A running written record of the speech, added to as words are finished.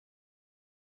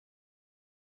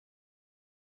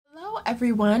Hello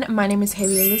everyone, my name is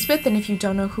Haley Elizabeth, and if you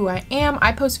don't know who I am,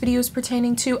 I post videos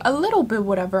pertaining to a little bit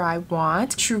whatever I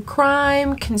want. True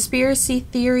crime, conspiracy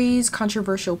theories,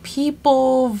 controversial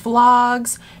people,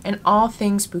 vlogs, and all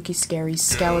things spooky, scary,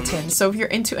 skeletons. So if you're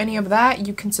into any of that,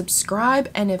 you can subscribe,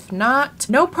 and if not,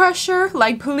 no pressure.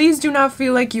 Like, please do not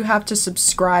feel like you have to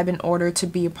subscribe in order to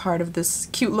be a part of this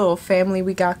cute little family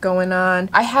we got going on.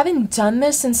 I haven't done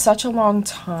this in such a long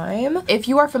time. If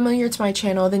you are familiar to my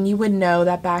channel, then you would know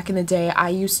that back in the day I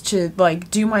used to like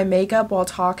do my makeup while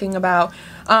talking about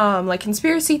like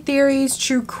conspiracy theories,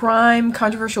 true crime,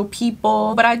 controversial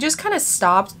people, but I just kind of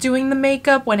stopped doing the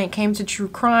makeup when it came to true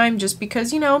crime just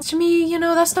because, you know, to me, you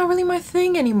know, that's not really my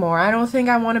thing anymore. I don't think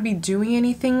I want to be doing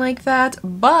anything like that,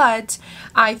 but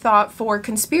I thought for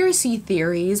conspiracy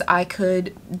theories I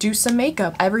could do some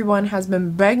makeup. Everyone has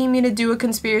been begging me to do a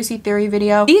conspiracy theory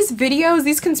video.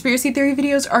 These conspiracy theory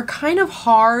videos are kind of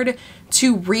hard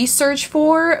to research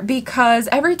for because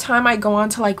every time I go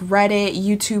onto like Reddit,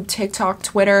 YouTube, TikTok,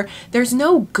 Twitter, there's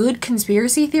no good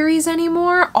conspiracy theories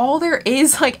anymore. All there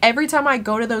is, like, every time I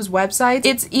go to those websites,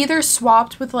 it's either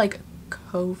swapped with like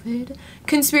COVID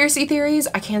conspiracy theories.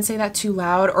 I can't say that too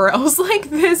loud or else like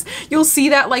this, you'll see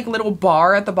that like little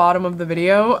bar at the bottom of the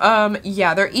video.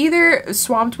 Yeah, they're either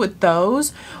swamped with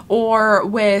those or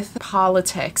with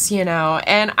politics, you know,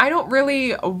 and I don't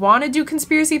really want to do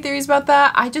conspiracy theories about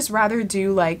that. I just rather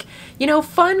do like, you know,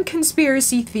 fun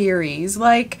conspiracy theories.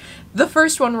 Like the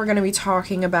first one we're going to be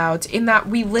talking about, in that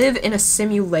we live in a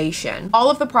simulation. All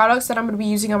of the products that I'm going to be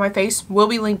using on my face will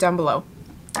be linked down below.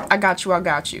 I got you, I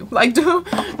got you. Like, don't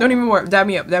even worry. Dab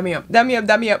me up, dab me up, dab me up,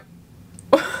 dab me up.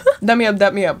 Dab me up,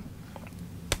 dab me up.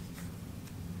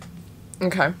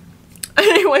 Okay.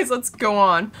 Anyways, let's go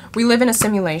on. We live in a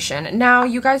simulation. Now,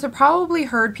 you guys have probably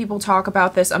heard people talk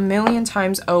about this a million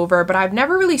times over, but I've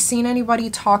never really seen anybody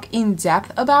talk in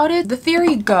depth about it. The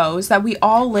theory goes that we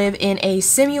all live in a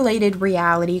simulated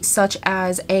reality, such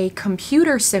as a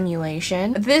computer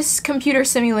simulation. This computer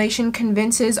simulation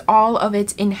convinces all of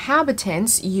its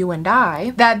inhabitants, you and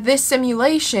I, that this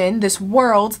simulation, this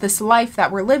world, this life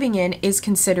that we're living in is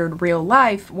considered real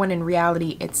life, when in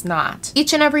reality it's not.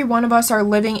 Each and every one of us are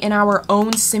living in our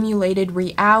own simulated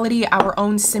reality, our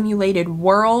own simulated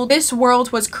world. This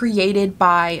world was created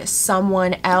by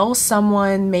someone else,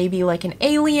 someone maybe like an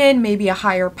alien, maybe a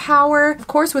higher power. Of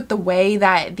course, with the way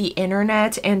that the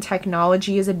internet and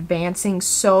technology is advancing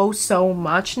so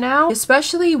much now,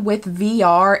 especially with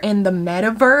VR and the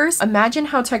metaverse, imagine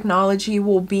how technology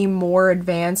will be more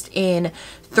advanced in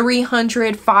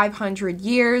 300, 500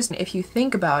 years. If you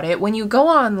think about it, when you go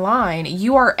online,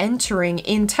 you are entering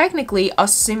in technically a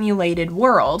simulated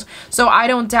world. So I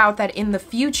don't doubt that in the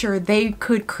future they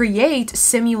could create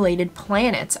simulated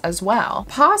planets as well.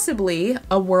 Possibly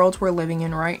a world we're living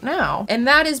in right now. And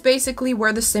that is basically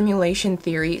where the simulation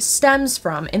theory stems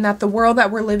from, in that the world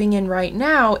that we're living in right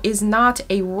now is not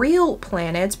a real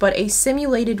planet, but a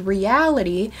simulated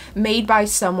reality made by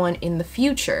someone in the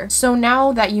future. So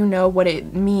now that you know what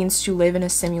it means to live in a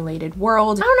simulated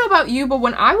world, I don't know about you, but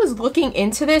when I was looking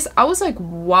into this, I was like,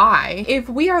 why? If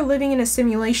we are living in a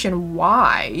simulation,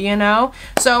 why? You know?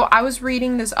 So I was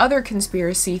reading this other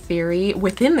conspiracy theory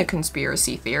within the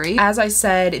conspiracy theory. As I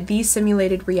said, these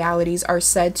simulated realities are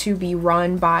said to be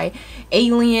run by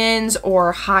aliens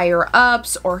or higher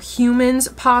ups or humans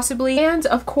possibly. And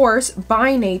of course,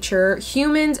 by nature,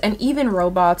 humans and even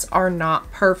robots are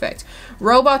not perfect.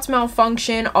 Robots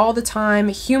malfunction all the time,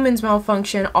 humans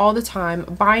malfunction all the time.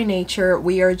 By nature,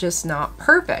 we are just not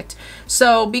perfect.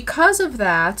 So because of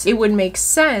that, it would make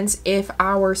sense if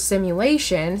our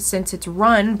simulation, since it's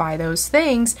run by those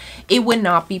things, it would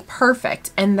not be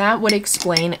perfect. And that would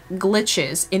explain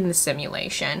glitches in the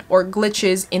simulation, or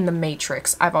glitches in the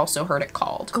matrix, I've also heard it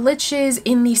called. Glitches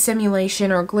in the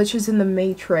simulation or glitches in the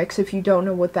matrix, if you don't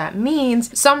know what that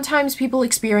means, sometimes people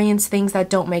experience things that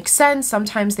don't make sense,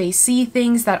 sometimes they see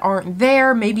things that aren't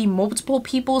there, maybe multiple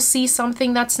people see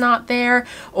something that's not there,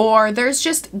 or there's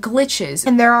just glitches.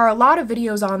 And there are a lot of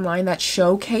videos online that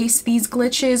showcase these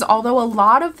glitches, although a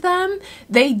lot of them,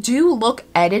 they do look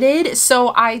edited,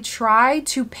 so I try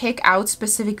to pick out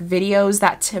specific videos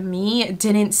that to me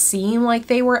didn't seem like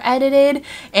they were edited,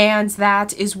 and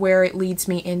that is where it leads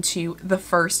me into the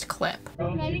first clip.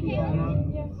 Ready,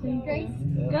 Caleb? Yes. Grace?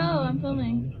 Go, I'm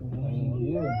filming.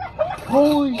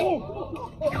 Holy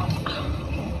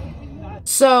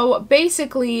So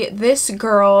basically this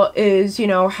girl is, you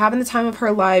know, having the time of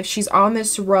her life. She's on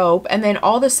this rope and then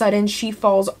all of a sudden she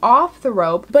falls off the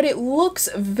rope, but it looks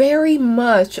very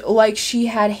much like she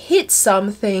had hit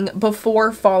something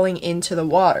before falling into the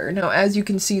water. Now, as you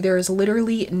can see, there is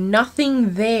literally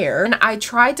nothing there. And I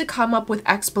tried to come up with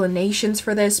explanations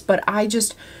for this, but I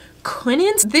just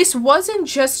couldn't. This wasn't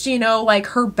just, you know, like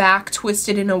her back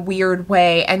twisted in a weird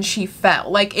way and she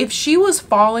fell. Like if she was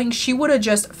falling, she would have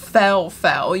just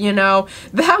fell, you know.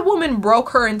 That woman broke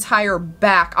her entire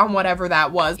back on whatever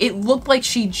that was. It looked like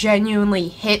she genuinely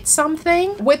hit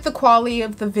something. With the quality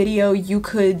of the video, you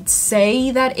could say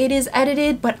that it is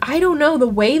edited, but I don't know, the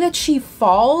way that she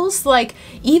falls, like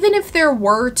even if there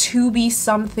were to be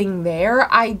something there,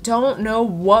 I don't know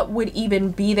what would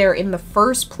even be there in the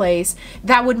first place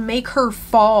that would make her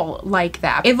fall like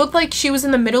that. It looked like she was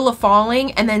in the middle of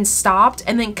falling and then stopped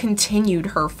and then continued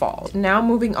her fall. Now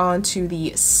moving on to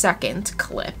the second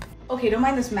clip. Okay, don't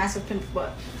mind this massive pimp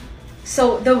butt.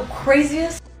 So the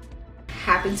craziest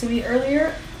happened to me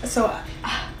earlier. So,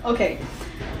 okay,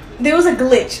 there was a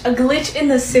glitch in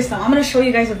the system. I'm gonna show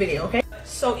you guys a video, okay?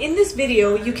 So in this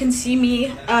video, you can see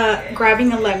me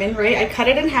grabbing a lemon, right? I cut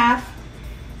it in half.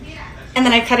 And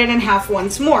then I cut it in half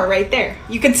once more right there.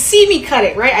 You can see me cut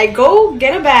it, right? I go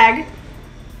get a bag.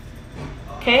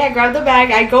 Okay, I grab the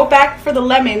bag. I go back for the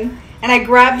lemon and I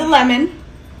grab the lemon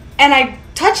and I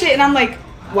touch it and I'm like,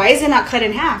 why is it not cut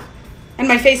in half? And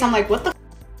my face, I'm like, what the f?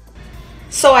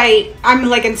 So I'm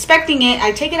like inspecting it.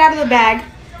 I take it out of the bag.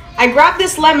 I grab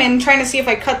this lemon trying to see if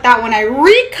I cut that one. I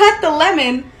recut the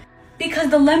lemon because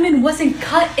the lemon wasn't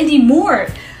cut anymore.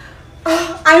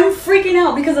 I'm freaking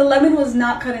out because the lemon was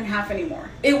not cut in half anymore.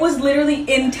 It was literally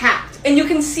intact. And you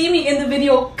can see me in the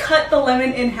video cut the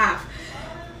lemon in half.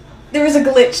 There was a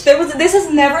glitch. This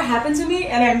has never happened to me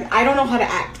and I don't know how to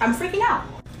act. I'm freaking out.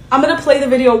 I'm gonna play the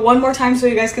video one more time so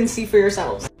you guys can see for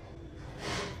yourselves.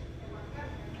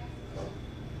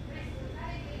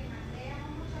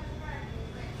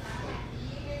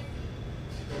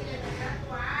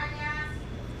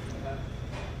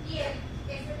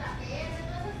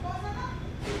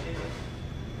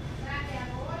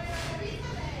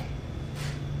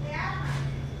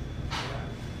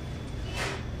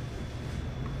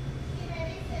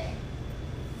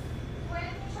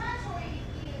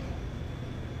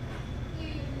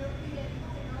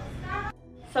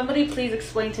 Somebody please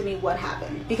explain to me what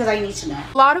happened because I need to know.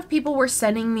 A lot of people were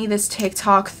sending me this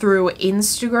TikTok through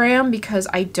Instagram because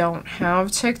I don't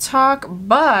have TikTok,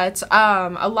 but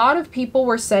a lot of people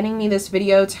were sending me this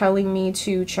video telling me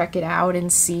to check it out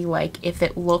and see like if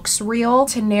it looks real,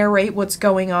 to narrate what's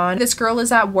going on. This girl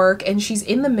is at work and she's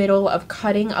in the middle of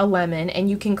cutting a lemon and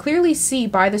you can clearly see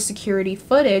by the security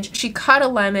footage she cut a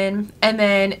lemon and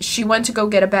then she went to go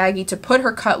get a baggie to put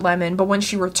her cut lemon, but when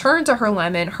she returned to her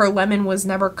lemon was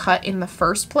never cut in the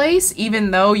first place,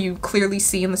 even though you clearly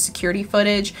see in the security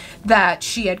footage that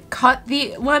she had cut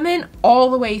the lemon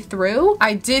all the way through.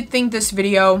 I did think this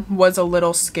video was a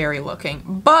little scary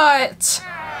looking, but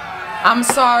I'm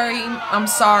sorry.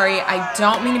 I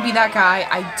don't mean to be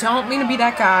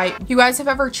that guy. You guys have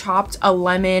ever chopped a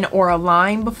lemon or a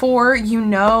lime before? You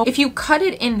know, if you cut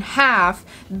it in half,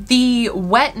 the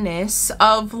wetness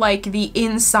of like the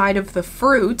inside of the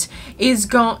fruit is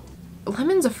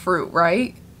lemon's a fruit,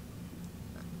 right?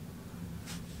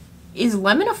 Is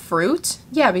lemon a fruit?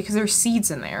 Yeah, because there's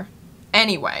seeds in there.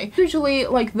 Anyway, usually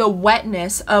like the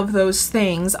wetness of those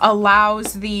things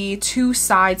allows the two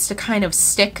sides to kind of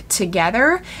stick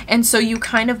together, and so you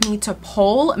kind of need to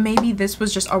pull. Maybe this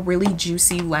was just a really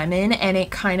juicy lemon and it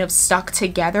kind of stuck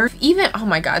together. Even, oh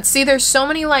my god, see, there's so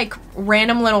many like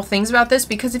random little things about this,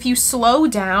 because if you slow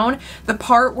down the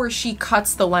part where she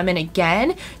cuts the lemon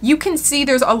again, you can see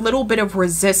there's a little bit of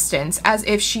resistance as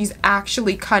if she's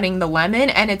actually cutting the lemon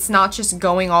and it's not just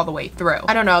going all the way through.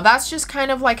 I don't know, that's just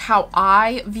kind of like how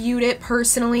I viewed it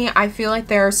personally. I feel like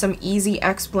there are some easy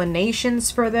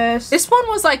explanations for this. This one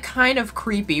was like kind of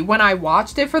creepy when I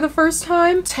watched it for the first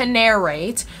time. To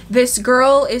narrate, this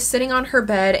girl is sitting on her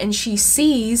bed and she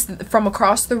sees from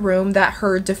across the room that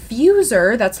her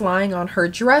diffuser that's lying on her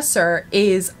dresser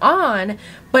is on,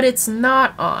 but it's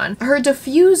not on. Her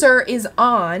diffuser is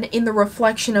on in the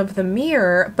reflection of the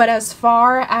mirror, but as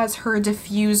far as her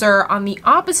diffuser on the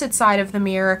opposite side of the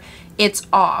mirror, it's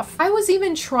off. I was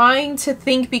even trying to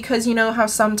think, because you know how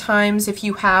sometimes if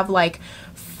you have like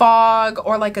fog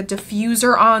or like a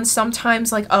diffuser on,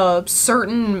 sometimes like a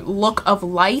certain look of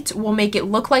light will make it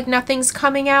look like nothing's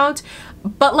coming out.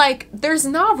 But like there's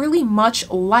not really much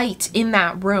light in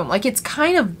that room. Like it's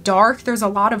kind of dark, there's a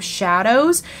lot of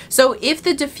shadows. So if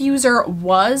the diffuser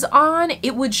was on,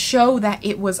 it would show that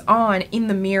it was on in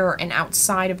the mirror and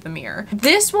outside of the mirror.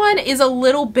 This one is a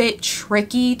little bit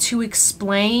tricky to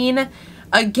explain.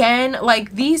 Again,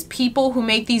 like these people who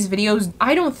make these videos,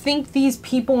 I don't think these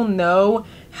people know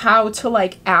how to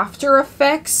like After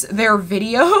Effects their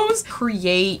videos,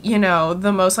 create, you know,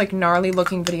 the most like gnarly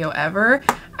looking video ever.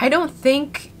 I don't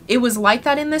think it was like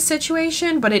that in this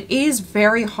situation, but it is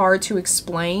very hard to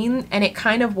explain, and it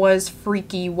kind of was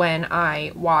freaky when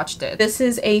I watched it. This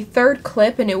is a third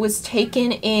clip and it was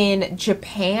taken in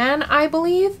Japan, I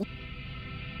believe.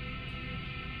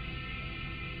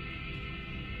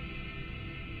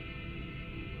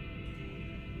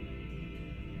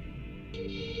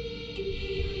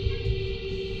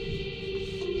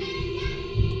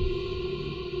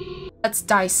 Let's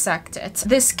dissect it.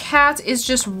 This cat is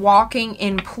just walking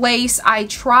in place. I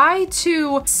try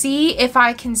to see if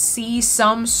I can see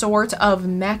some sort of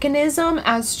mechanism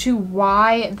as to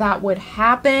why that would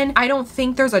happen. I don't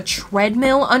think there's a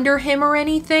treadmill under him or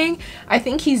anything. I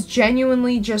think he's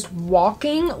genuinely just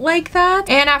walking like that.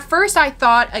 And at first I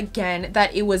thought, again,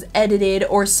 that it was edited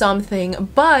or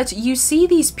something, but you see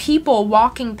these people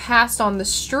walking past on the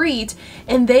street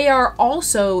and they are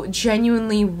also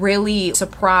genuinely really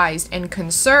surprised and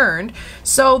concerned.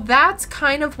 So that's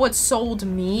kind of what sold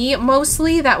me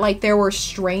mostly, that like there were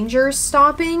strangers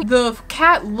stopping. The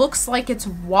cat looks like it's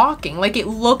walking, like it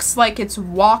looks like it's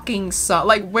walking, so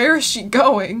like where is she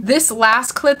going? This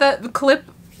last clip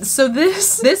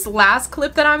this last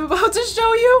clip that I'm about to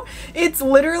show you, it's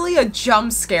literally a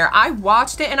jump scare. I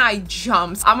watched it and I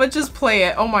jumped. I'ma just play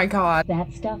it. Oh my god.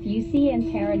 That stuff you see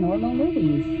in paranormal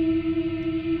movies.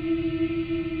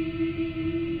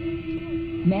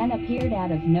 Man appeared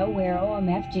out of nowhere.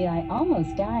 OMGG, I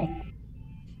almost died.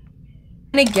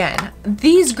 And again,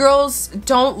 these girls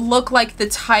don't look like the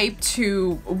type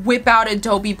to whip out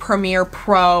Adobe Premiere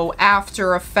Pro,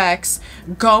 After Effects,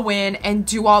 go in and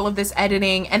do all of this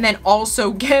editing, and then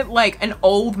also get like an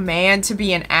old man to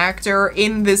be an actor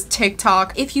in this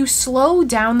TikTok. If you slow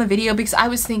down the video, because I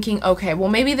was thinking, okay, well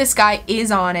maybe this guy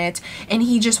is on it and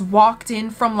he just walked in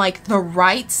from like the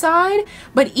right side,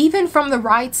 but even from the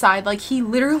right side, like he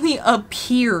literally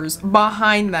appears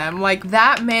behind them. Like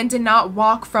that man did not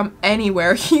walk from anywhere.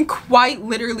 He quite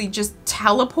literally just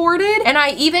teleported. And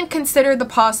I even considered the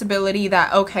possibility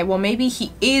that, okay, well maybe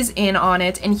he is in on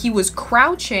it and he was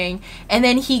crouching and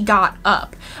then he got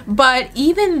up. But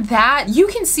even that, you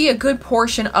can see a good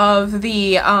portion of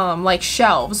the like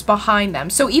shelves behind them.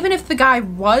 So even if the guy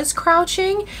was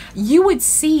crouching, you would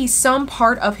see some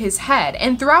part of his head.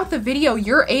 And throughout the video,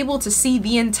 you're able to see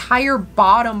the entire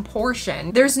bottom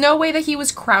portion. There's no way that he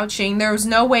was crouching. There was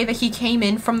no way that he came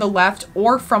in from the left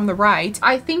or from the right.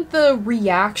 I think the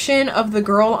reaction of the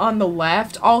girl on the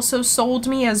left also sold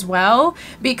me as well,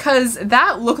 because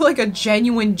that looked like a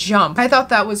genuine jump. I thought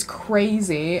that was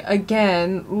crazy.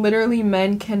 Again, literally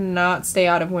men cannot stay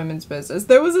out of women's business.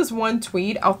 There was this one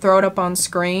tweet, I'll throw it up on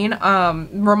screen,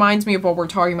 reminds me of what we're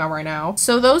talking about right now.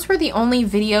 So those were the only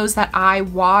videos that I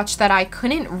watched that I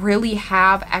couldn't really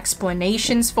have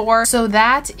explanations for. So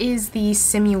that is the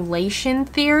simulation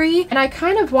theory. And I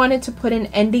kind of wanted to put an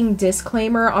ending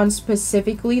disclaimer on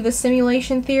specifically the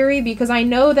simulation theory, because I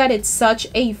know that it's such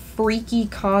a freaky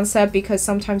concept, because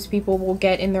sometimes people will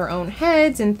get in their own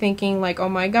heads and thinking like, oh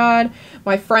my god,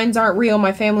 my friends aren't real,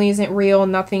 my family isn't real,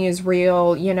 nothing is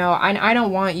real, you know. I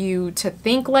don't want you to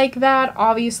think like that.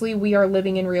 Obviously we are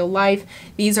living in real life.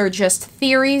 These are just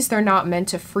theories. They're not meant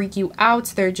to freak you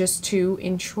out. They're just to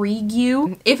intrigue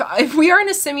you. If we are in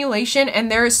a simulation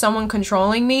and there is someone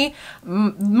controlling me,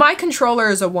 my controller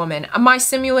is a woman. My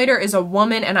simulator is a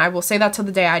woman, and I will say that till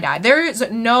the day I die. There is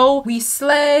no, we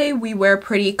slay, we wear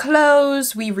pretty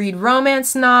clothes, we read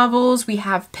romance novels, we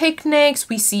have picnics,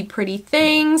 we see pretty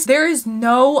things. There is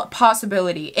no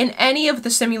possibility in any of the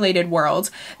simulated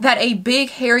worlds that a big,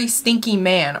 hairy, stinky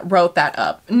man wrote that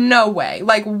up. No way.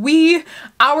 Like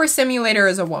our simulator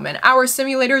is a woman. Our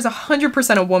simulator is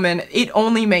 100% a woman. It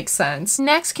only makes sense.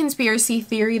 Next conspiracy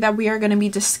theory that we are going to be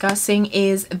discussing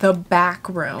is the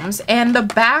Backrooms. And the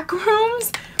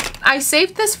Backrooms, I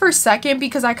saved this for a second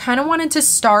because I kind of wanted to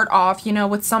start off, you know,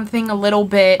 with something a little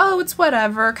bit, oh, it's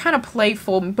whatever, kind of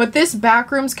playful. But this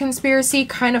Backrooms conspiracy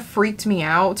kind of freaked me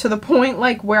out to the point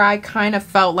like where I kind of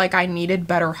felt like I needed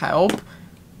better help.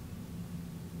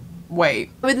 wait.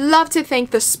 I would love to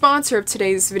thank the sponsor of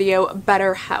today's video,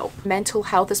 BetterHelp. Mental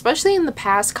health, especially in the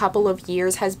past couple of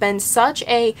years, has been such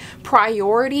a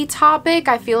priority topic.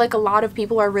 I feel like a lot of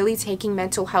people are really taking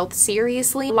mental health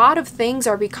seriously. A lot of things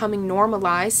are becoming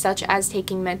normalized, such as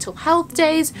taking mental health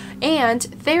days and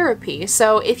therapy.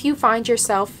 So if you find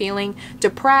yourself feeling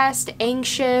depressed,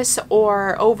 anxious,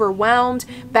 or overwhelmed,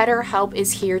 BetterHelp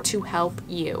is here to help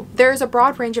you. There's a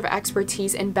broad range of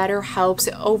expertise in BetterHelp's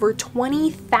over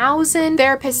 20,000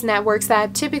 therapist networks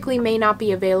that typically may not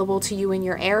be available to you in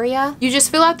your area. You just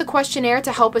fill out the questionnaire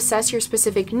to help assess your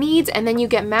specific needs, and then you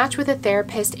get matched with a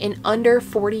therapist in under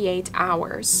 48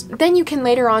 hours. Then you can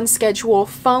later on schedule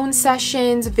phone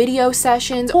sessions, video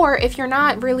sessions, or if you're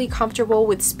not really comfortable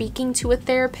with speaking to a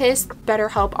therapist,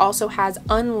 BetterHelp also has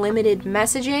unlimited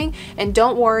messaging. And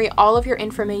don't worry, all of your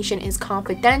information is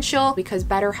confidential because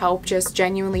BetterHelp just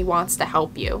genuinely wants to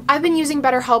help you. I've been using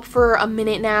BetterHelp for a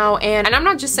minute now, and I'm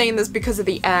not just saying this because of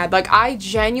the ad. Like, I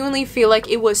genuinely feel like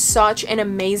it was such an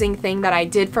amazing thing that I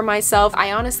did for myself.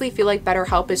 I honestly feel like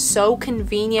BetterHelp is so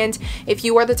convenient. If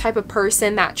you are the type of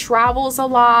person that travels a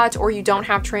lot, or you don't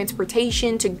have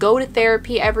transportation to go to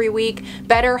therapy every week,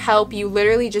 BetterHelp, you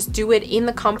literally just do it in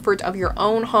the comfort of your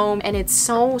own home, and it's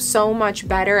so much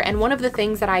better. And one of the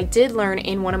things that I did learn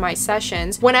in one of my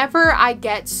sessions, whenever I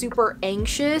get super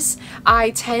anxious, I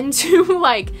tend to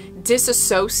like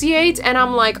disassociate, and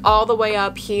I'm like all the way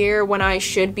up here when I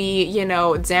should be, you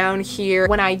know, down here.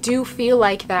 When I do feel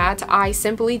like that, I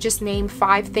simply just name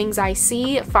 5 things I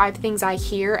see, 5 things I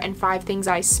hear, and 5 things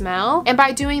I smell. And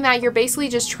by doing that, you're basically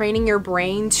just training your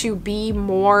brain to be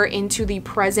more into the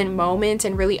present moment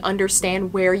and really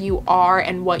understand where you are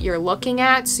and what you're looking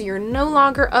at. So you're no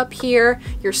longer up here,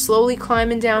 you're slowly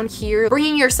climbing down here,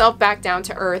 bringing yourself back down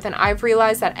to earth. And I've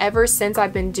realized that ever since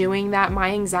I've been doing that, my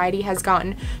anxiety has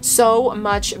gotten so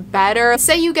much better.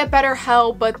 Say you get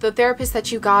BetterHelp, but the therapist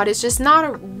that you got is just not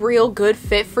a real good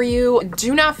fit for you.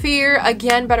 Do not fear.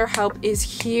 Again, BetterHelp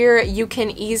is here. You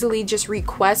can easily just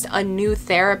request a new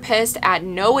therapist at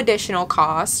no additional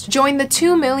cost. Join the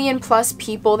 2 million plus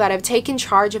people that have taken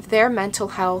charge of their mental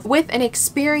health with an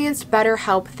experienced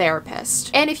BetterHelp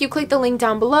therapist. And if you click the link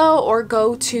down below or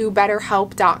go to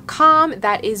betterhelp.com,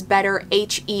 that is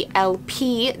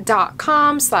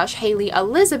betterhelp.com/Haley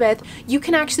Elizabeth, you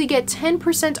can actually get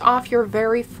 10% off your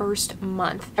very first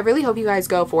month. I really hope you guys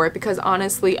go for it because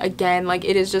honestly, again, like,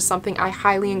 it is just something I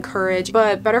highly encourage.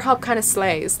 But BetterHelp kind of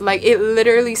slays. Like, it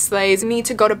literally slays. You need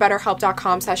to go to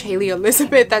betterhelp.com/Haley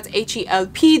Elizabeth. That's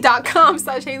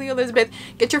HELP.com/Haley Elizabeth.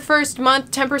 Get your first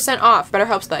month 10% off.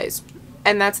 BetterHelp slays.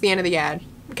 And that's the end of the ad.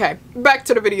 Okay, back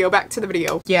to the video,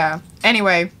 Yeah,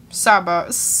 anyway, sorry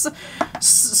about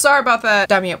that.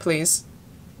 Dab me up, please.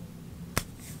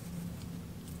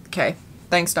 Okay.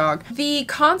 Thanks, dog. The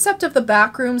concept of the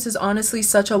backrooms is honestly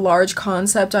such a large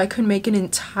concept. I could make an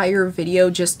entire video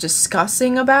just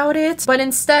discussing about it. But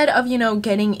instead of, you know,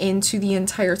 getting into the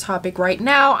entire topic right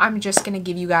now, I'm just gonna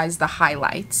give you guys the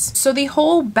highlights. So the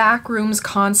whole backrooms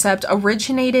concept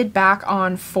originated back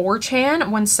on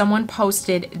 4chan when someone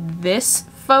posted this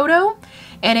photo.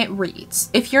 And it reads,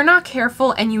 "If you're not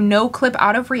careful and you no-clip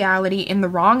out of reality in the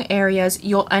wrong areas,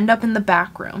 you'll end up in the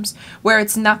backrooms, where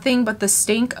it's nothing but the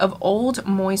stink of old,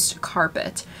 moist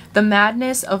carpet, the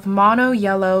madness of mono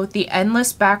yellow, the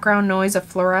endless background noise of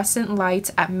fluorescent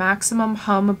lights at maximum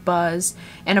hum buzz,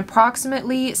 and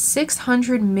approximately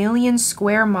 600 million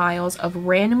square miles of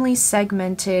randomly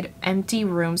segmented, empty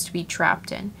rooms to be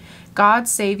trapped in. God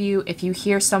save you if you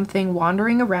hear something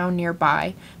wandering around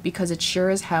nearby, because it sure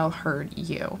as hell heard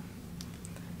you."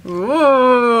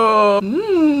 Ooh,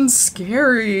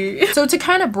 scary. So to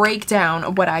kind of break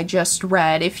down what I just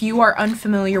read, if you are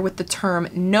unfamiliar with the term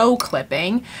no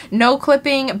clipping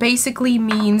basically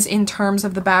means, in terms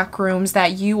of the backrooms,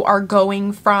 that you are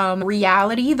going from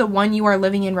reality, the one you are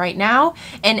living in right now,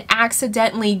 and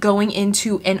accidentally going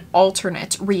into an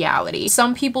alternate reality.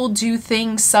 Some people do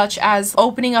things such as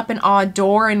opening up an odd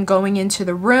door and going into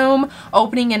the room,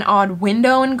 opening an odd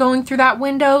window and going through that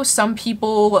window. Some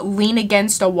people lean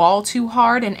against a wall too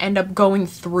hard and end up going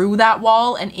through that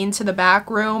wall and into the back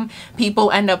room.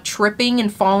 People end up tripping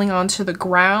and falling onto the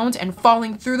ground and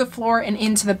falling through the floor and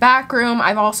into the back room.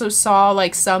 I've also saw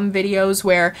like some videos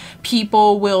where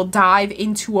people will dive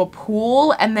into a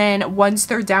pool, and then once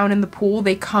they're down in the pool,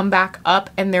 they come back up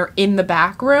and they're in the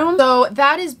back room. So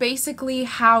that is basically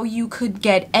how you could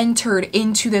get entered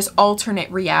into this alternate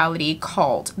reality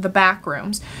called the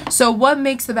backrooms. So what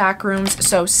makes the backrooms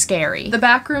so scary? The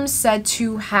backrooms said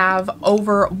to have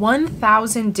over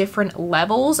 1,000 different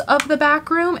levels of the back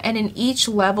room, and in each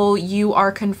level you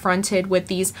are confronted with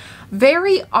these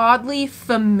very oddly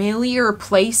familiar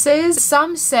places.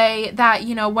 Some say that,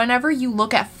 you know, whenever you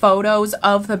look at photos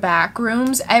of the back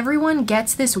rooms, everyone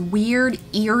gets this weird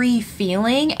eerie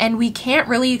feeling, and we can't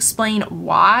really explain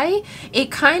why.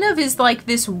 It kind of is like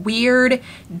this weird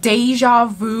deja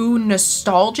vu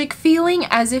nostalgic feeling,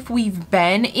 as if we've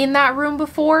been in that room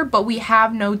before, but we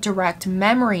have no direct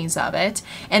memories of it.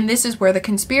 And this is where the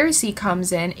conspiracy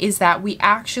comes in, is that we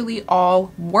actually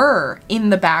all were in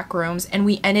the back rooms and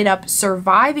we ended up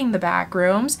surviving the back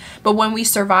rooms. But when we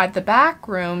survived the back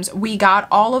rooms, we got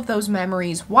all of those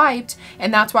memories wiped,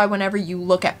 and that's why whenever you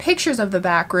look at pictures of the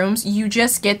back rooms, you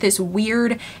just get this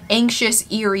weird, anxious,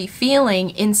 eerie feeling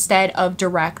instead of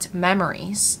direct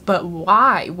memories. But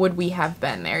why would we have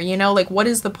been there? You know, like, what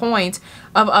is the point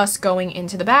of us going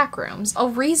into the back rooms? A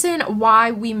reason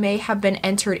why we may have been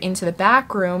entered into the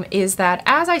back room is that,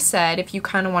 as I said, if you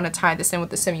kind of want to tie this in with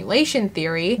the simulation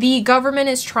theory, the government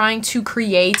is trying to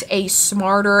create a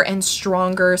smarter and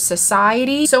stronger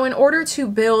society. So in order to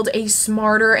build a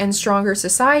smarter and stronger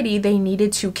society, they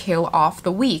needed to kill off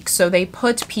the weak. So they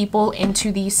put people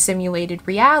into these simulated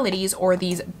realities, or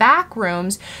these back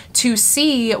rooms, to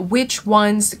see which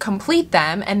ones complete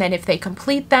them, and then if they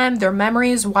complete them, their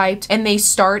memory is wiped and they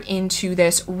start into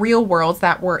this real world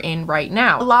that we're in right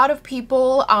now. A lot of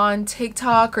people on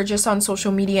TikTok or just on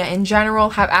social media in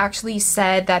general have actually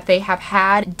said that they have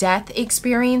had death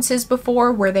experiences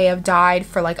before where they have died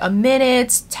for like a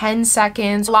minute, 10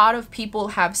 seconds. A lot of people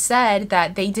have said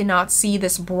that they did not see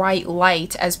this bright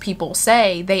light as people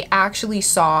say. They actually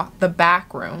saw the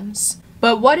back rooms.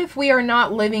 But what if we are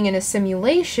not living in a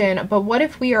simulation, but what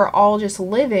if we are all just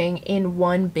living in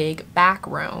one big back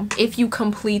room? If you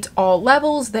complete all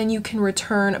levels, then you can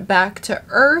return back to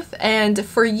Earth, and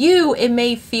for you, it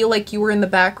may feel like you were in the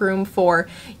back room for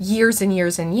years and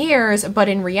years and years, but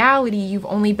in reality, you've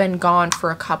only been gone for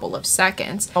a couple of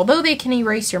seconds. Although they can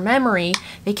erase your memory,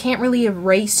 they can't really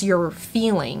erase your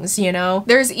feelings, you know?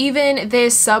 There's even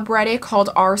this subreddit called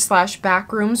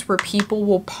r/backrooms where people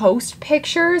will post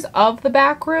pictures of the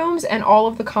back rooms, and all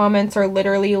of the comments are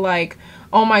literally like,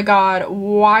 oh my god,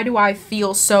 why do I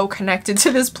feel so connected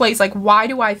to this place? Like, why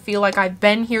do I feel like I've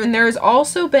been here? And there's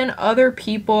also been other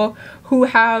people who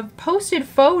have posted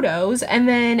photos and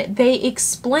then they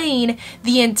explain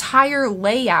the entire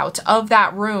layout of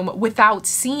that room without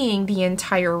seeing the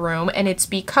entire room, and it's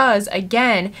because,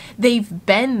 again, they've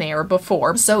been there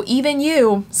before. So even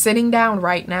you sitting down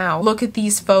right now, look at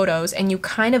these photos and you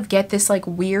kind of get this like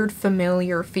weird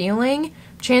familiar feeling.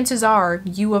 Chances are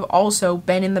you have also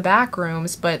been in the back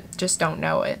rooms, but just don't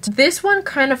know it. This one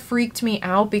kind of freaked me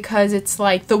out because it's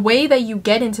like the way that you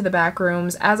get into the back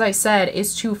rooms, as I said,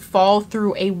 is to fall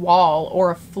through a wall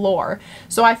or a floor.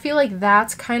 So I feel like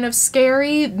that's kind of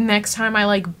scary. Next time I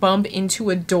like bump into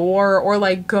a door or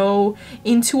like go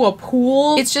into a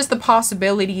pool, it's just the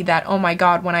possibility that, oh my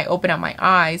god, when I open up my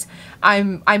eyes,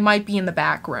 I might be in the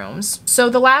back rooms.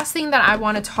 So the last thing that I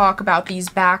want to talk about these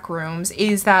back rooms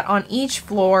is that on each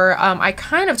floor, I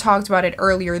kind of talked about it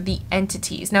earlier, the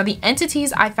entities. Now the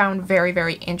entities I found very,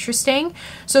 very interesting.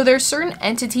 So there's certain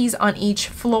entities on each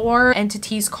floor,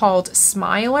 entities called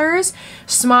smilers.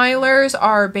 Smilers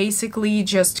are basically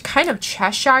just kind of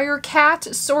Cheshire cat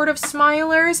sort of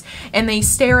smilers, and they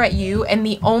stare at you, and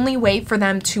the only way for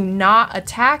them to not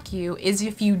attack you is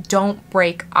if you don't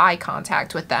break eye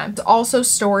contact with them. Also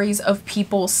stories of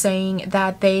people saying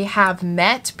that they have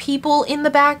met people in the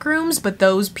back rooms, but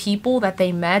those people that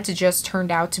they met just turned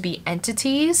out to be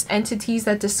entities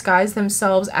that disguise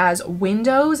themselves as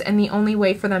windows, and the only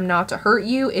way for them not to hurt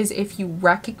you is if you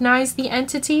recognize the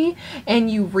entity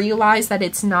and you realize that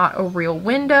it's not a real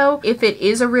window. If it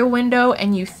is a real window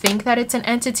and you think that it's an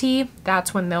entity,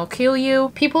 that's when they'll kill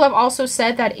you. People have also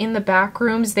said that in the back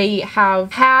rooms they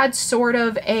have had sort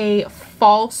of a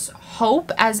false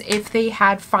hope, as if they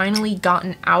had finally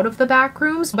gotten out of the back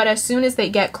rooms, but as soon as they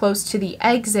get close to the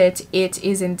exit, it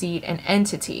is indeed an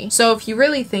entity. So if you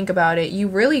really think about it, you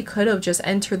really could have just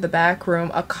entered the back room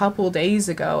a couple days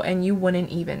ago and you wouldn't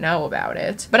even know about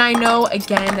it. But I know,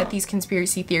 again, that these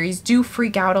conspiracy theories do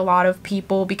freak out a lot of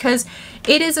people because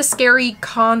it is a scary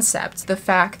concept, the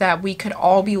fact that we could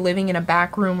all be living in a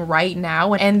back room right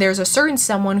now and there's a certain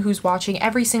someone who's watching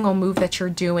every single move that you're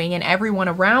doing, and everyone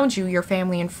around you, your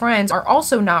family and friends, are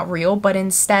also not real, but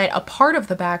instead a part of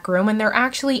the back room, and they're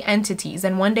actually entities.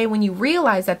 And one day when you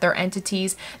realize that they're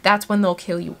entities, that's when they'll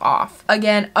kill you off.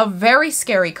 Again, a very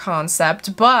scary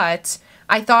concept, but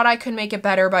I thought I could make it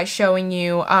better by showing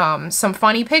you some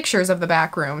funny pictures of the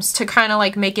back rooms to kind of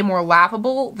like make it more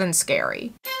laughable than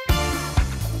scary.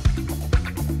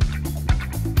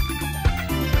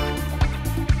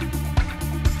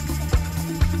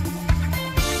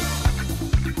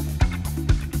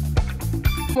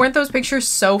 Weren't those pictures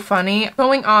so funny?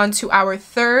 Going on to our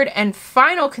third and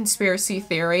final conspiracy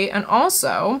theory, and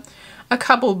also a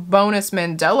couple bonus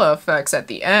Mandela effects at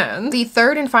the end. The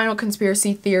third and final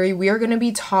conspiracy theory, we are going to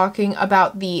be talking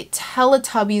about the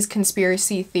Teletubbies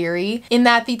conspiracy theory, in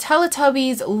that the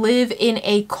Teletubbies live in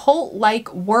a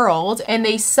cult-like world and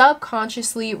they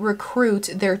subconsciously recruit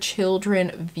their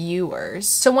children viewers.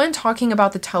 So when talking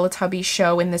about the Teletubbies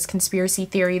show in this conspiracy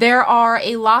theory, there are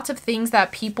a lot of things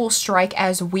that people strike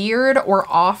as weird or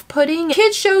off-putting.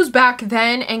 Kids shows back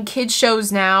then and kids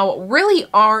shows now really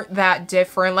aren't that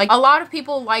different. Like, a lot of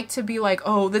people like to be like,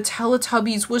 oh, the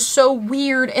Teletubbies was so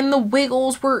weird and the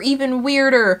Wiggles were even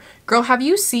weirder. Girl, have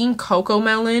you seen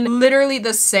Cocomelon? Literally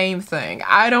the same thing.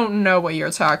 I don't know what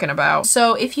you're talking about.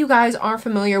 So if you guys aren't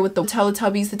familiar with the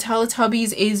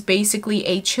Teletubbies is basically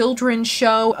a children's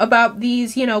show about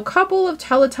these, you know, couple of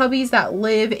Teletubbies that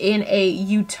live in a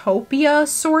utopia,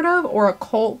 sort of, or a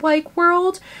cult-like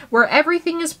world where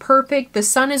everything is perfect, the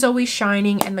sun is always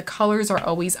shining, and the colors are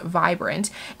always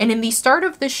vibrant. And in the start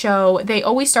of the show, they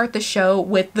always start the show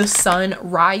with the sun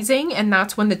rising, and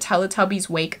that's when the Teletubbies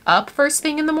wake up first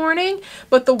thing in the morning.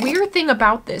 But the weird thing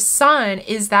about this sun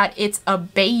is that it's a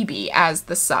baby as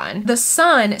the sun. The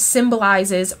sun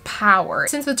symbolizes power.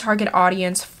 Since the target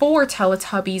audience for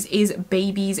Teletubbies is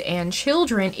babies and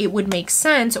children, it would make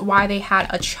sense why they had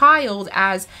a child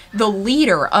as the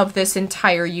leader of this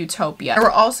entire utopia. There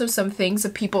were also some things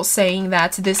of people saying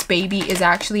that this baby is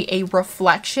actually a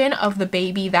reflection of the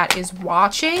baby that is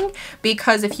watching,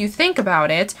 because if you think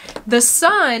about it, the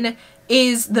sun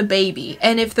is the baby,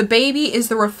 and if the baby is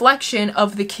the reflection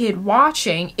of the kid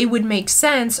watching, it would make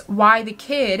sense why the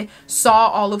kid saw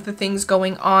all of the things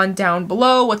going on down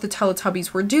below, what the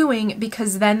Teletubbies were doing,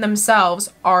 because then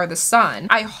themselves are the sun.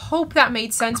 I hope that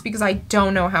made sense because I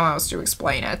don't know how else to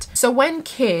explain it. So when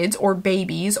kids or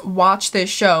babies watch this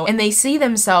show and they see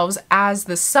themselves as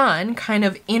the sun kind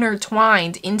of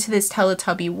intertwined into this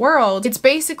Teletubby world, it's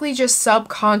basically just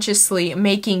subconsciously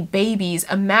making babies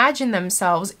imagine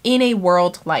themselves in a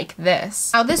world like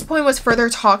this. Now, this point was further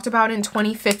talked about in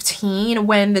 2015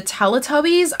 when the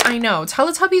Teletubbies, I know,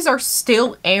 Teletubbies are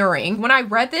still airing. When I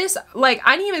read this, like,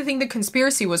 I didn't even think the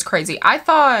conspiracy was crazy. I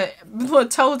thought the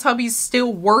Teletubbies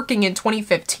still working in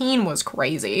 2015 was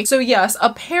crazy. So yes,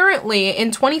 apparently in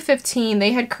 2015,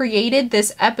 they had created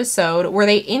this episode where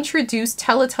they introduced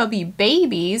Teletubby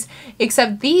babies,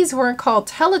 except these weren't called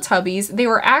Teletubbies, they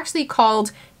were actually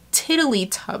called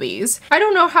Tiddly-tubbies. I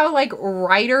don't know how, like,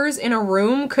 writers in a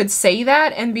room could say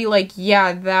that and be like,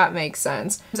 yeah, that makes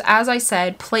sense. As I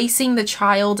said, placing the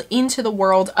child into the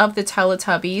world of the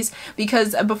Teletubbies,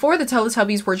 because before the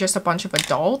Teletubbies were just a bunch of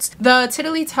adults, the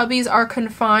Tiddly-tubbies are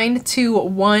confined to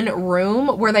one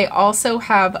room where they also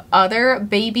have other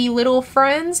baby little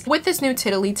friends. With this new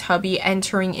Tiddly-tubby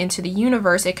entering into the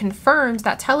universe, it confirms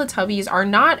that Teletubbies are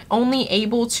not only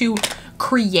able to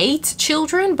create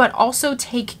children, but also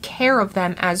take care of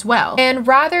them as well. And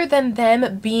rather than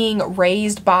them being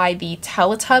raised by the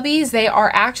Teletubbies, they are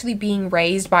actually being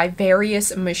raised by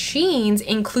various machines,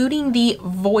 including the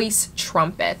voice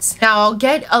trumpets. Now, I'll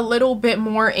get a little bit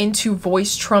more into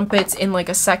voice trumpets in like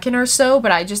a second or so,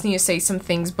 but I just need to say some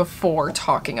things before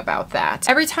talking about that.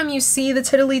 Every time you see the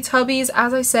Tiddly-tubbies,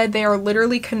 as I said, they are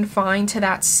literally confined to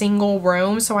that single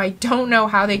room, so I don't know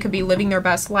how they could be living their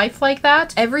best life like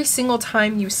that. Every single time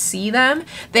you see them,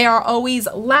 they are always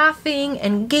laughing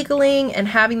and giggling and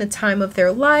having the time of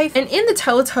their life. And in the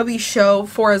Teletubbies show,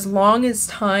 for as long as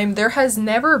time, there has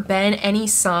never been any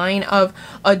sign of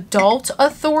adult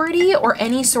authority or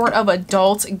any sort of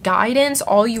adult guidance.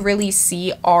 All you really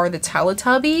see are the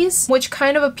Teletubbies, which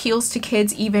kind of appeals to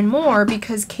kids even more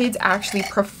because kids actually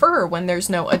prefer when there's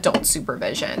no adult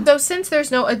supervision. So since there's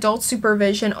no adult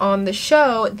supervision on the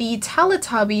show, the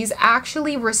Teletubbies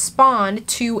actually respond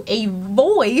to a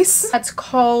voice that's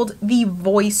called the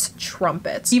voice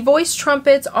trumpets. The voice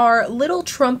trumpets are little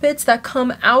trumpets that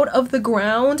come out of the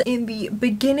ground in the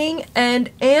beginning and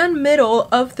middle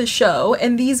of the show,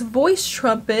 and these voice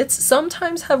trumpets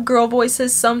sometimes have girl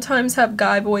voices, sometimes have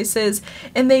guy voices,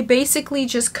 and they basically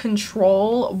just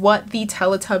control what the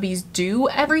Teletubbies do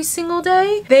every single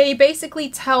day. They basically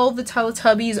tell the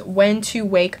Teletubbies when to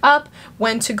wake up,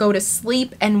 when to go to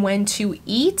sleep, and when to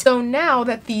eat. So now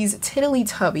that these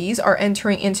Tiddly-tubbies are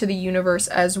entering into the universe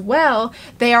as well,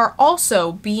 they are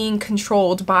also being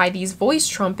controlled by these voice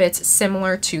trumpets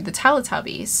similar to the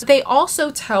Teletubbies. They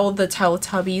also tell the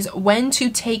Teletubbies when to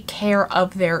take care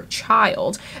of their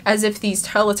child, as if these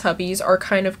Teletubbies are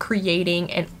kind of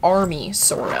creating an army,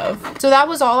 sort of. So that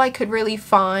was all I could really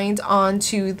find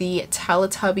onto the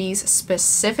Teletubbies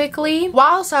specifically.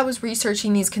 Whilst I was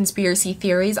researching these conspiracy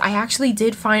theories, I actually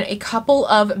did find a couple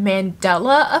of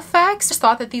Mandela effects. Just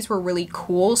thought that these were really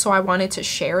cool, so I wanted to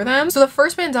share them. So the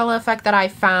first Mandela effect that I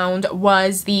found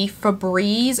was the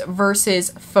Febreze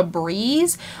versus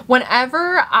Febreze.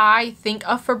 Whenever I think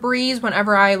of Febreze,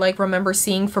 whenever I like remember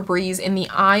seeing Febreze in the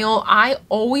aisle, I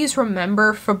always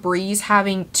remember Febreze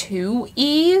having two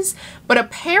E's, but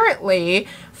apparently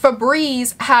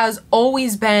Febreze has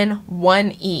always been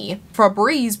one E.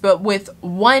 Febreze, but with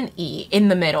one E in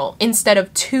the middle instead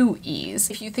of two E's.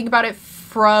 If you think about it,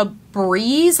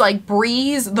 Febreze, like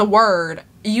breeze, the word,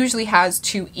 usually has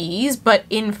two E's, but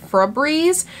in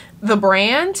Febreze, the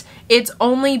brand, it's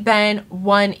only been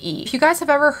one E. If you guys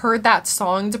have ever heard that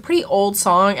song, it's a pretty old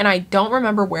song and I don't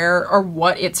remember where or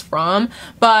what it's from,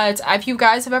 but if you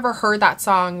guys have ever heard that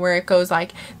song where it goes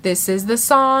like, this is the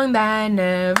song that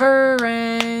never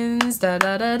ends, da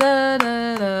da da da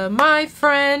da da, my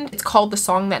friend. It's called The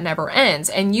Song That Never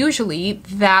Ends, and usually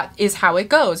that is how it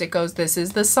goes. It goes, this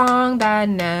is the song that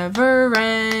never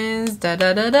ends, da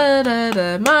da da da da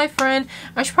da, my friend.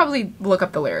 I should probably look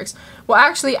up the lyrics. Well,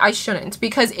 actually, I shouldn't,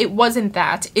 because it wasn't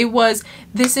that. It was,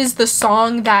 this is the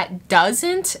song that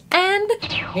doesn't end.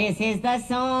 This is the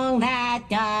song that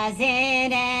doesn't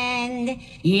end.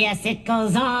 Yes, it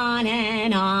goes on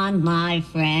and on, my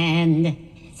friend.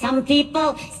 Some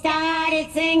people started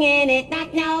singing it,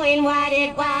 not knowing what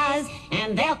it was,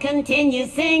 and they'll continue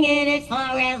singing it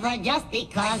forever just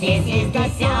because this is the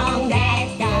song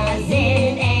that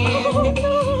doesn't end.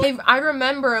 I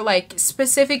remember like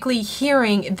specifically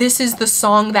hearing this is the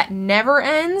song that never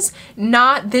ends,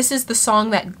 not this is the song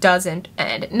that doesn't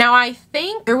end. Now I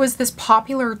think there was this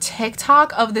popular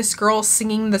TikTok of this girl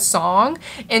singing the song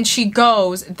and she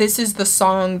goes, this is the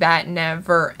song that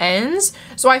never ends.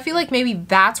 So I feel like maybe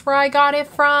that's where I got it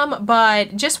from,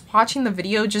 but just watching the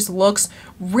video just looks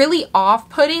really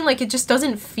off-putting, like it just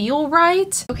doesn't feel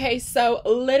right. Okay, so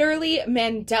literally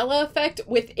Mandela effect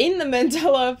within the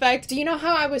Mandela effect. Do you know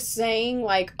how I was saying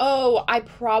like, oh, I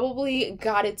probably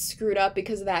got it screwed up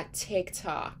because of that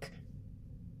TikTok?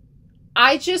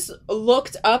 I just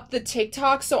looked up the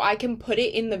TikTok so I can put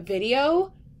it in the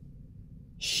video.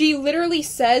 She literally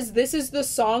says, this is the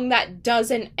song that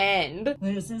doesn't end.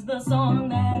 This is the song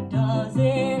that doesn't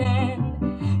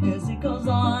end, 'cause it goes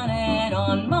on and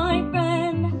on, my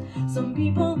friend. Some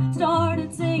people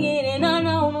started singing and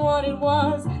unknown what it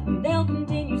was, and they'll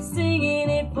continue singing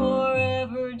it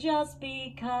forever just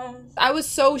because. I was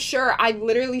so sure, I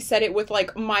literally said it with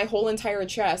like my whole entire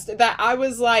chest, that I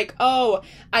was like, oh,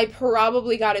 I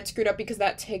probably got it screwed up because of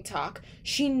that TikTok.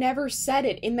 She never said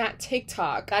it in that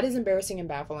TikTok. That is embarrassing and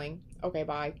baffling. Okay,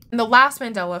 bye. And the last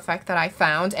Mandela effect that I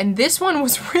found, and this one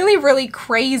was really, really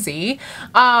crazy.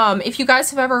 If you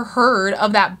guys have ever heard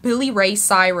of that Billy Ray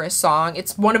Cyrus song,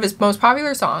 it's one of his most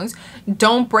popular songs,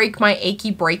 Don't Break My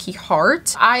Achy Breaky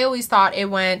Heart. I always thought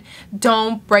it went,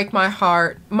 don't break my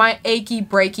heart, my achy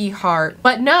breaky heart.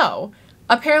 But no,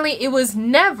 apparently it was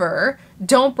never,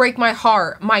 don't break my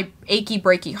heart, my achy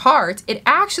breaky heart. It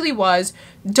actually was,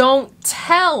 don't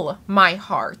tell my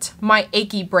heart, my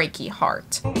achy breaky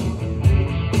heart.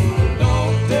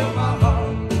 Tell my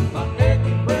heart, my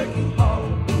achy breaking heart,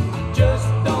 I just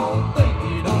don't think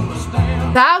you'd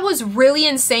understand. That was really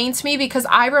insane to me because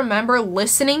I remember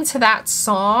listening to that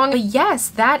song. But yes,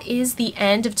 that is the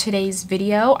end of today's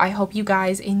video. I hope you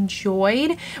guys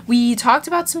enjoyed. We talked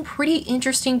about some pretty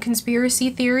interesting conspiracy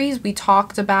theories. We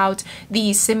talked about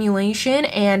the simulation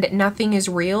and nothing is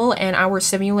real and our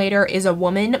simulator is a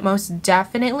woman, most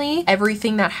definitely.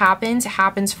 Everything that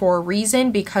happens for a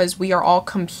reason because we are all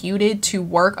computed to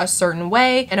work a certain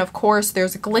way, and of course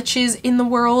there's glitches in the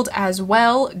world as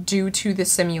well due to the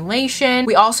simulation.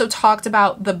 We also talked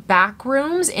about the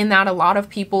backrooms, in that a lot of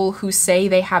people who say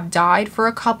they have died for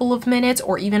a couple of minutes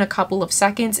or even a couple of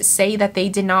seconds say that they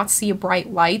did not see a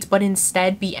bright light but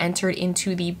instead be entered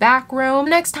into the back room.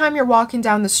 Next time you're walking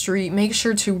down the street, make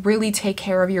sure to really take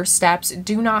care of your steps.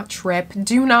 Do not trip,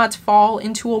 do not fall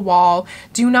into a wall,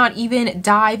 do not even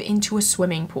dive into a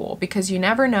swimming pool, because you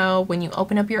never know, when you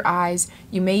open up your eyes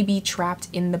you may be trapped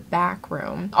in the back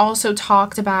room. Also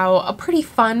talked about a pretty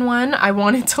fun one. I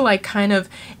wanted to like kind kind of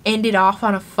end it off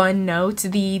on a fun note,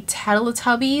 the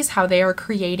Teletubbies, how they are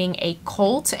creating a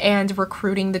cult and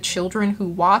recruiting the children who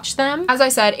watch them. As I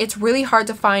said, it's really hard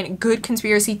to find good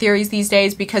conspiracy theories these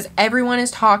days because everyone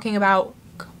is talking about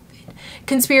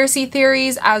conspiracy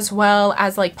theories as well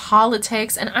as like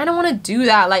politics, and I don't want to do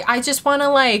that. Like, I just want to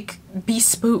like be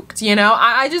spooked, you know?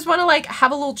 I just want to like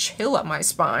have a little chill up my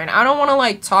spine. I don't want to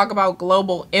like talk about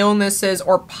global illnesses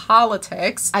or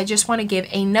politics. I just want to give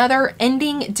another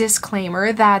ending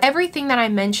disclaimer that everything that I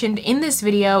mentioned in this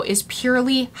video is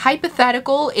purely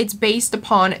hypothetical. It's based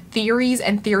upon theories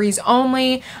and theories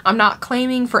only. I'm not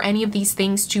claiming for any of these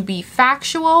things to be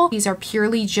factual. These are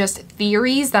purely just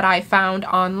theories that I found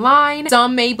online.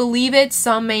 Some may believe it,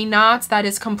 some may not. That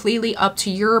is completely up to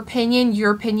your opinion.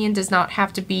 Your opinion does not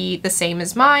have to be the same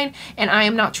as mine, and I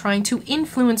am not trying to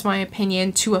influence my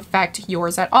opinion to affect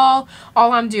yours at all.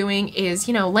 All I'm doing is,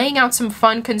 you know, laying out some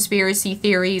fun conspiracy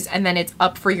theories, and then it's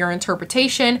up for your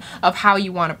interpretation of how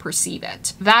you want to perceive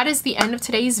it. That is the end of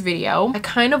today's video. I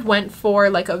kind of went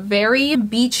for like a very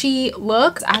beachy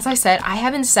look. As I said, I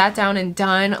haven't sat down and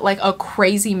done like a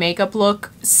crazy makeup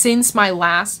look since my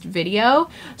last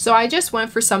video, so I just went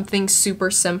for something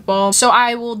super simple. So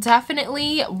I will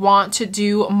definitely want to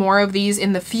do more of these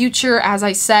in the future. As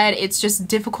I said, it's just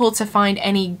difficult to find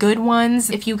any good ones.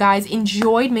 If you guys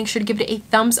enjoyed, make sure to give it a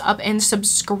thumbs up and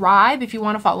subscribe. If you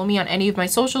want to follow me on any of my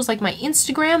socials, like my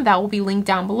Instagram, that will be linked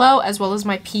down below, as well as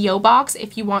my PO box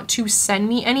if you want to send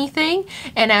me anything,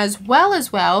 and as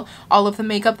well all of the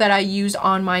makeup that I use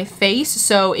on my face.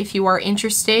 So if you are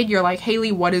interested, you're like,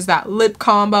 Haley, what is that lip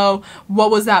combo? What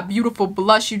was that beautiful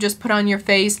blush you just put on your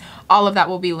face? All of that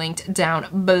will be linked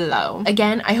down below.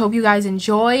 Again, I hope you guys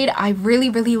enjoyed. I really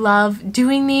love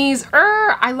doing these.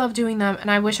 I love doing them,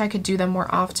 and I wish I could do them more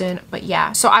often, but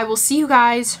yeah. So I will see you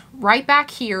guys right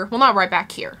back here. Well, not right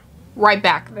back here. Right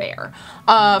back there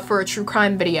for a true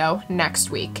crime video next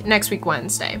week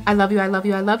Wednesday. I love you, I love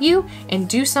you, I love you, and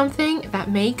do something that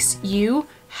makes you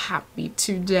happy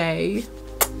today.